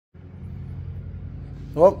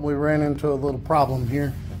Well, we ran into a little problem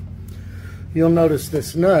here. You'll notice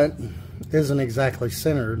this nut isn't exactly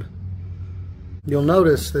centered. You'll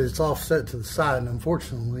notice that it's offset to the side, and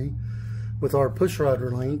unfortunately, with our pushrod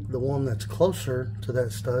link, the one that's closer to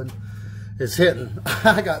that stud is hitting.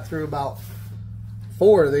 I got through about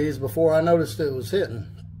 4 of these before I noticed it was hitting.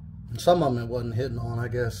 Some of them it wasn't hitting on, I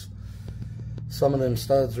guess. Some of them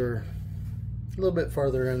studs are a little bit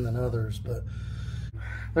further in than others, but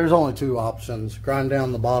there's only 2 options. Grind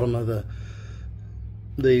down the bottom of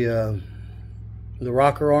the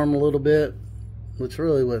rocker arm a little bit, which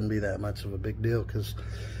really wouldn't be that much of a big deal because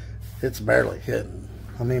it's barely hitting.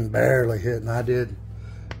 I mean, barely hitting. I did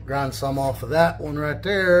grind some off of that one right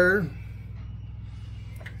there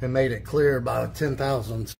and made it clear by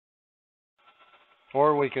 10,000.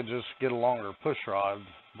 Or we could just get a longer push rod,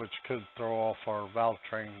 which could throw off our valve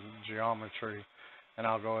train geometry, and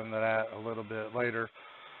I'll go into that a little bit later.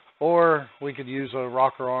 Or we could use a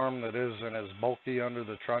rocker arm that isn't as bulky under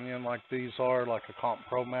the trunnion like these are, like a Comp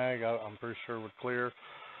Pro Mag, I'm pretty sure would clear.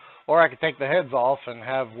 Or I could take the heads off and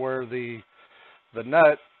have where the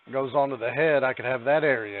nut goes onto the head, I could have that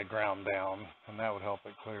area ground down, and that would help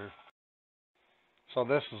it clear. So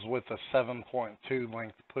this is with the 7.2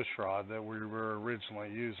 length push rod that we were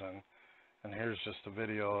originally using, and here's just a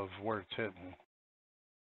video of where it's hitting.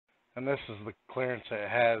 And this is the clearance it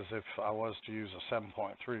has if I was to use a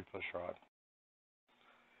 7.3 push rod.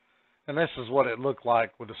 And this is what it looked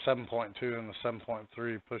like with the 7.2 and the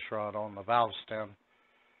 7.3 push rod on the valve stem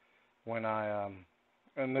when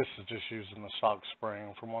and this is just using the stock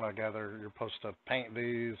spring. From what I gather, you're supposed to paint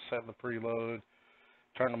these, set the preload,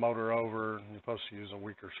 turn the motor over, and you're supposed to use a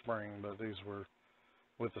weaker spring, but these were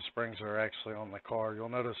with the springs that are actually on the car. You'll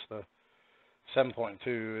notice the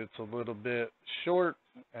 7.2, it's a little bit short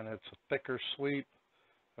and it's a thicker sweep,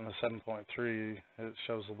 and the 7.3, it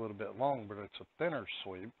shows a little bit long, but it's a thinner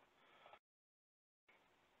sweep.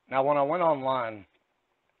 Now, when I went online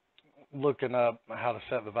looking up how to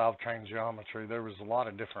set the valve train geometry, there was a lot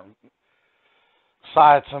of different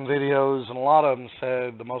sites and videos, and a lot of them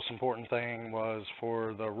said the most important thing was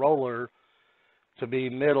for the roller to be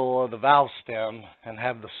middle of the valve stem and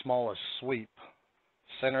have the smallest sweep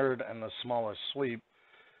centered and the smallest sweep.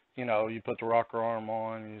 You know, you put the rocker arm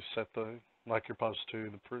on, you set like you're supposed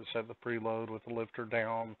to, set the preload with the lifter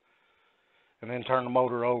down, and then turn the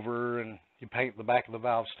motor over, and you paint the back of the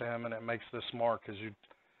valve stem, and it makes this mark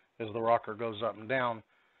as the rocker goes up and down.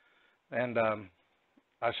 And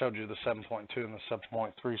I showed you the 7.2 and the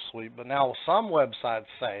 7.3 sweep, but now some websites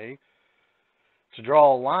say to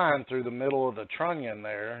draw a line through the middle of the trunnion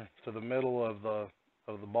there to the middle of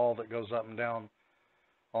the ball that goes up and down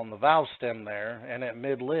on the valve stem there, and at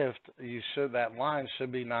mid lift that line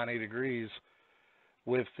should be 90 degrees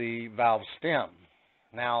with the valve stem.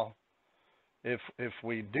 Now, if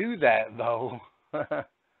we do that though,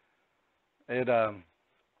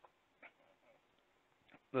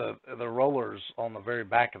 the roller's on the very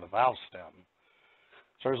back of the valve stem.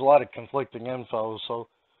 So there's a lot of conflicting info. So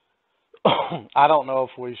I don't know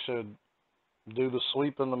if we should do the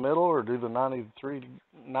sweep in the middle or do the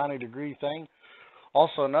 90 degree thing.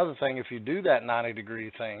 Also, another thing, if you do that 90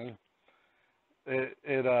 degree thing,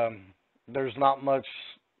 there's not much,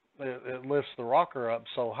 it lifts the rocker up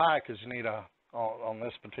so high because you need on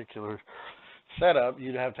this particular setup,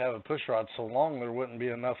 you'd have to have a push rod so long there wouldn't be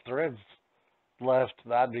enough threads left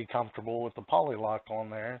that I'd be comfortable with the poly lock on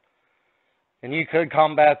there. And you could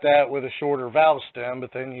combat that with a shorter valve stem,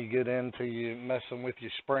 but then you get into you messing with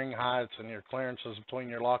your spring heights and your clearances between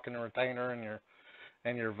your lock and retainer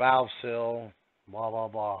and your valve seal, blah blah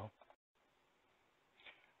blah.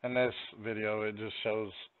 In this video, it just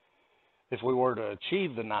shows if we were to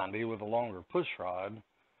achieve the 90 with a longer push rod,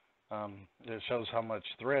 it shows how much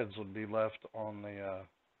threads would be left on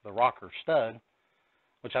the rocker stud.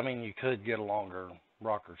 Which, I mean, you could get a longer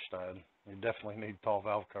rocker stud. You definitely need tall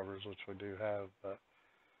valve covers, which we do have. But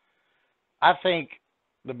I think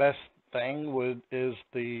the best thing is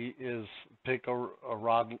pick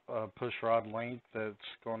a push rod length that's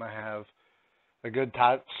going to have a good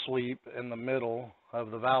tight sweep in the middle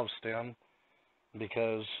of the valve stem.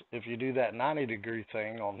 Because if you do that 90 degree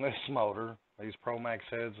thing on this motor, these Pro Max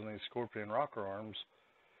heads and these Scorpion rocker arms,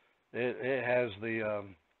 it has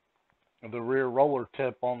the rear roller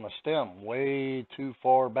tip on the stem way too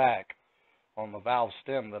far back on the valve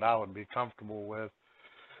stem that I would be comfortable with.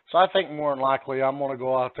 So I think more than likely I'm going to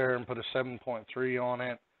go out there and put a 7.3 on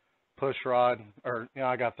it, push rod, or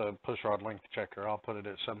I got the push rod length checker. I'll put it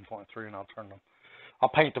at 7.3 and I'll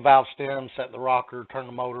paint the valve stem, set the rocker, turn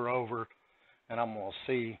the motor over, and I'm going to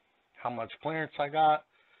see how much clearance I got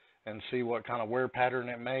and see what kind of wear pattern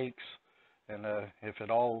it makes. And if it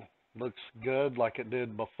all looks good like it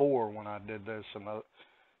did before when I did this and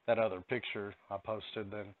that other picture I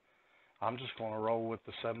posted, then I'm just going to roll with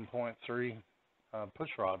the 7.3 push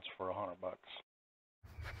rods for $100.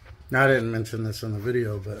 Now, I didn't mention this in the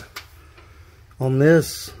video, but on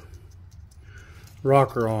this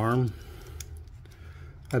rocker arm,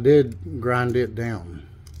 I did grind it down.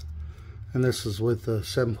 And this is with the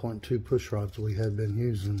 7.2 push rods we had been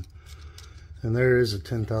using. And there is a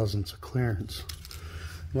 10 thousandths of clearance.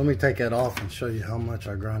 Let me take that off and show you how much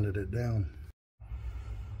I grinded it down.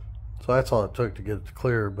 So that's all it took to get it to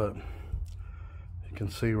clear, but you can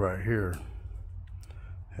see right here,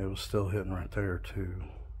 it was still hitting right there too.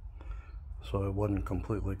 So it wasn't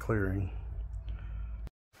completely clearing.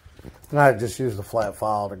 And I just used a flat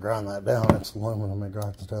file to grind that down. It's aluminum, it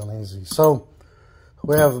grinds down easy. So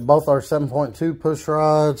we have both our 7.2 push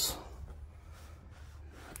rods,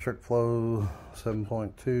 trick flow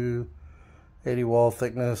 7.2, 80 wall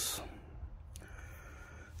thickness.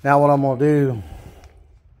 Now what I'm gonna do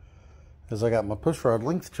is I got my push rod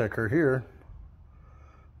length checker here.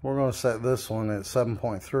 We're gonna set this one at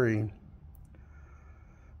 7.3.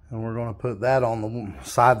 And we're gonna put that on the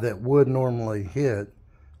side that would normally hit.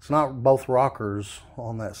 It's not both rockers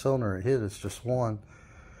on that cylinder it hit, it's just one.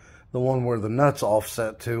 The one where the nuts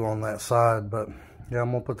offset to on that side. But yeah,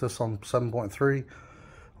 I'm gonna put this on 7.3.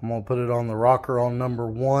 I'm gonna put it on the rocker on number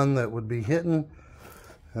 1 that would be hitting.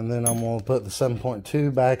 And then I'm gonna put the 7.2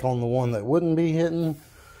 back on the one that wouldn't be hitting.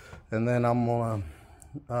 And then I'm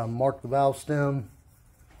gonna mark the valve stem.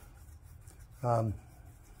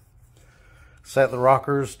 Set the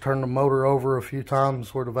rockers, turn the motor over a few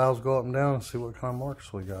times where the valves go up and down and see what kind of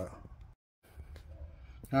marks we got.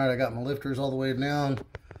 Alright, I got my lifters all the way down.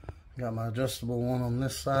 Got my adjustable one on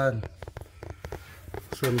this side.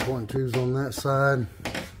 7.2s on that side.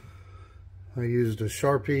 I used a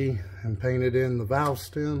Sharpie and painted in the valve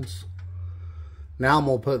stems. Now I'm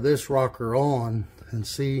going to put this rocker on and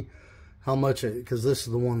see how much it, because this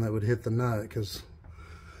is the one that would hit the nut, because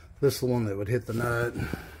this is the one that would hit the nut.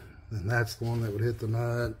 And that's the one that would hit the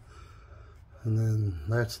nut. And then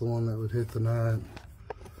that's the one that would hit the nut.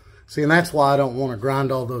 See, and that's why I don't want to grind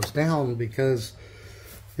all those down, because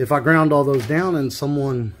if I ground all those down and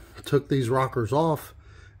someone took these rockers off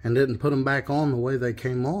and didn't put them back on the way they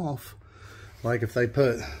came off, like if they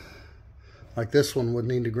put, like this one would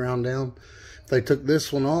need to ground down. If they took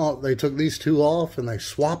this one off, they took these two off and they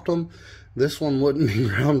swapped them, this one wouldn't be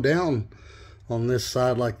ground down on this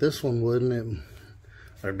side like this one would, and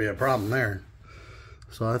there'd be a problem there.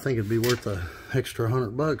 So I think it'd be worth the extra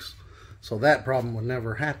 $100. So that problem would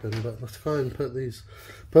never happen. But let's go ahead and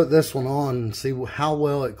put this one on and see how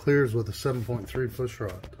well it clears with a 7.3 push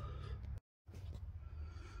rod.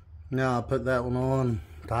 Now I put that one on,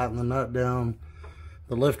 tighten the nut down,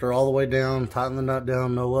 the lifter all the way down, tighten the nut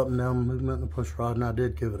down, no up and down movement in the push rod. And I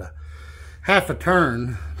did give it a half a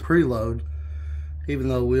turn preload, even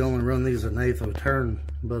though we only run these an eighth of a turn.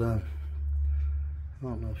 But I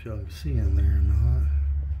don't know if y'all can see in there or not.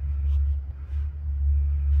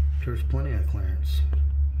 There's plenty of clearance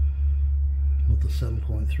with the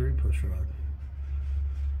 7.3 push rod.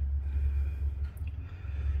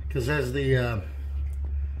 Because as the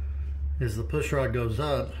push rod goes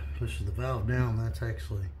up, pushes the valve down, that's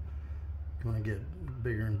actually going to get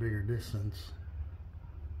bigger and bigger distance.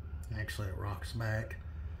 Actually, it rocks back.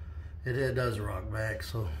 It does rock back,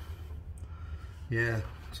 so yeah.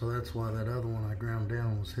 So that's why that other one I ground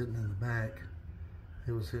down was hitting in the back.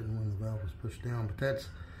 It was hitting when the valve was pushed down, but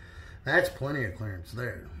that's plenty of clearance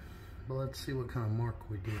there. But let's see what kind of mark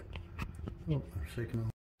we get. Oh, they're shaking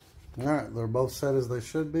off. All right, they're both set as they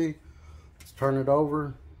should be. Let's turn it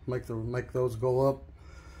over, make those go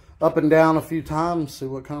up and down a few times, see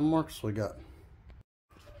what kind of marks we got.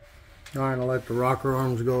 All right, I'll let the rocker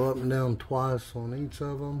arms go up and down twice on each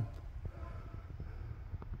of them.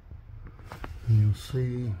 You'll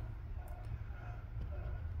see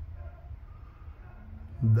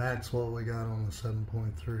that's what we got on the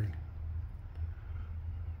 7.3.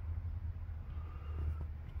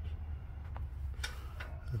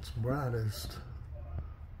 It's brightest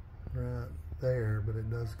right there, but it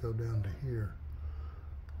does go down to here.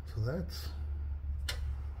 So that's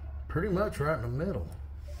pretty much right in the middle.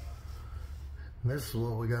 And this is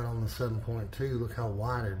what we got on the 7.2. Look how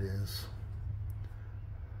wide it is.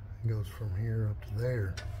 It goes from here up to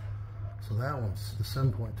there. So that one's, the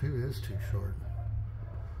 7.2 is too short.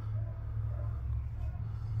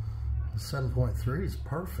 The 7.3 is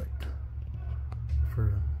perfect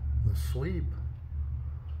for the sweep.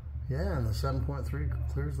 Yeah, and the 7.3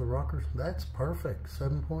 clears the rockers. That's perfect,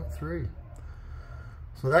 7.3.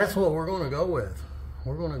 So that's what we're going to go with.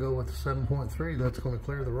 we're going to go with the 7.3. That's going to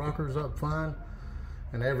clear the rockers up fine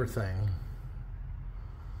and everything.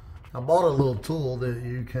 I bought a little tool that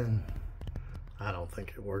you can, I don't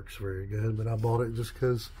think it works very good, but I bought it just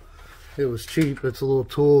because it was cheap. It's a little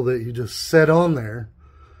tool that you just set on there.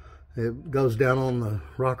 It goes down on the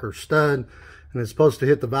rocker stud, and it's supposed to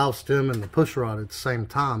hit the valve stem and the push rod at the same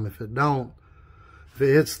time. If it don't, if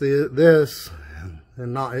it hits this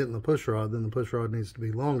and not hitting the push rod, then the push rod needs to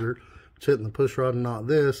be longer. If it's hitting the push rod and not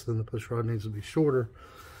this, then the push rod needs to be shorter.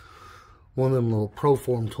 One of them little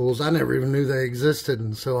Proform tools. I never even knew they existed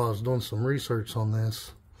until I was doing some research on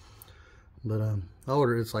this. But I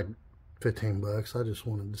ordered it. It's like 15 bucks. I just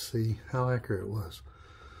wanted to see how accurate it was.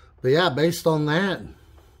 But yeah, based on that,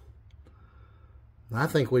 I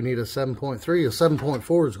think we need a 7.3. A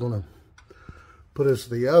 7.4 is going to put us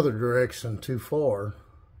the other direction too far.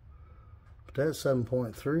 But that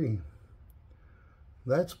 7.3,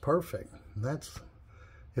 that's perfect. That's,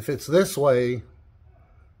 if it's this way,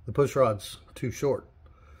 the push rod's too short.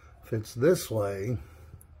 If it's this way,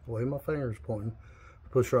 the way my finger's pointing, the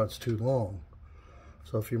push rod's too long.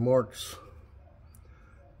 So if your mark's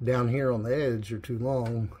down here on the edge, you're too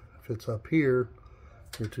long. If it's up here,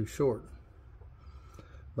 you're too short.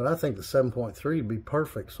 But I think the 7.3 would be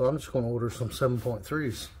perfect, so I'm just going to order some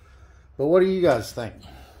 7.3s. But what do you guys think?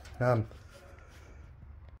 I'm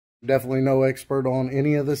definitely no expert on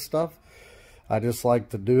any of this stuff. I just like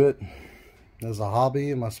to do it as a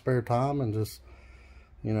hobby in my spare time and just,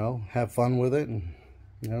 you know, have fun with it and,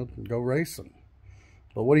 you know, go racing.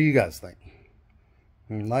 But what do you guys think?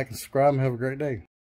 And like and subscribe and have a great day.